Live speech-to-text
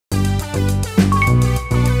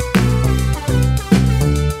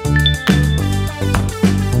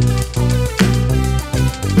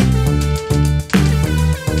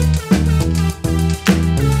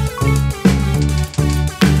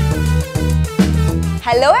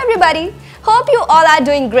Hello everybody, hope you all are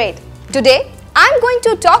doing great. Today, I'm going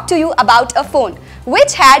to talk to you about a phone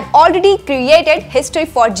which had already created history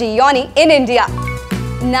for Gionee in India.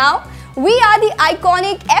 Now, we are the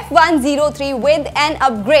iconic F103 with an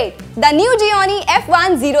upgrade, the new Gionee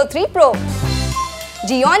F103 Pro.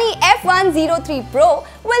 Gionee F103 Pro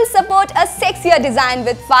will support a 6-year design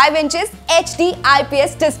with 5 inches HD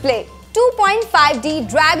IPS display, 2.5D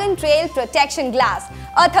Dragon Trail protection glass,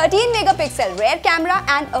 a 13-megapixel rear camera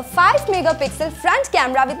and a 5-megapixel front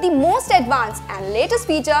camera with the most advanced and latest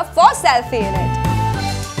feature for selfie in it.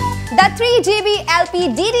 The 3GB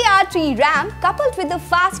LPDDR3 RAM coupled with the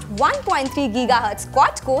fast 1.3 GHz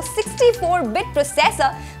quad-core 64-bit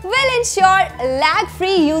processor will ensure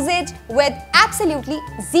lag-free usage with absolutely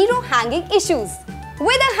zero hanging issues.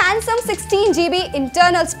 With a handsome 16GB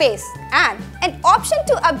internal space and an option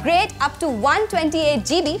to upgrade up to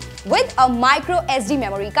 128GB with a micro SD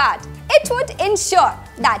memory card, it would ensure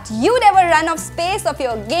that you never run out of space of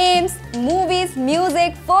your games, movies,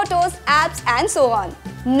 music, photos, apps and so on.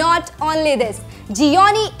 Not only this,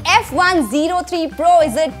 Gionee F103 Pro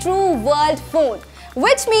is a true world phone,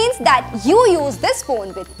 which means that you use this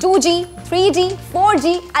phone with 2G, 3G,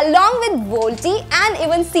 4G along with VoLTE and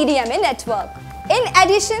even CDMA network. In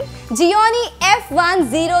addition, Gionee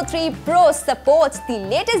F103 Pro supports the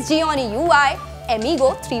latest Gionee UI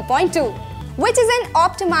Amigo 3.2, which is an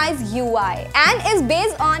optimized UI and is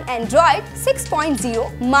based on Android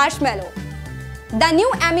 6.0 Marshmallow. The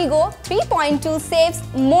new Amigo 3.2 saves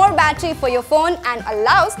more battery for your phone and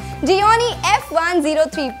allows Gionee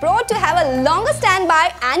F103 Pro to have a longer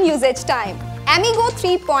standby and usage time. Amigo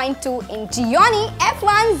 3.2 in Gionee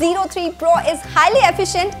F103 Pro is highly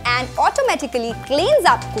efficient and automatically cleans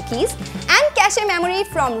up cookies and cache memory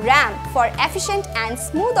from RAM for efficient and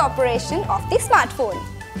smooth operation of the smartphone.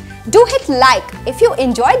 Do hit like if you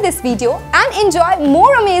enjoyed this video and enjoy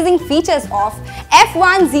more amazing features of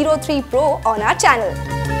F103 Pro on our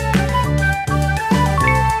channel.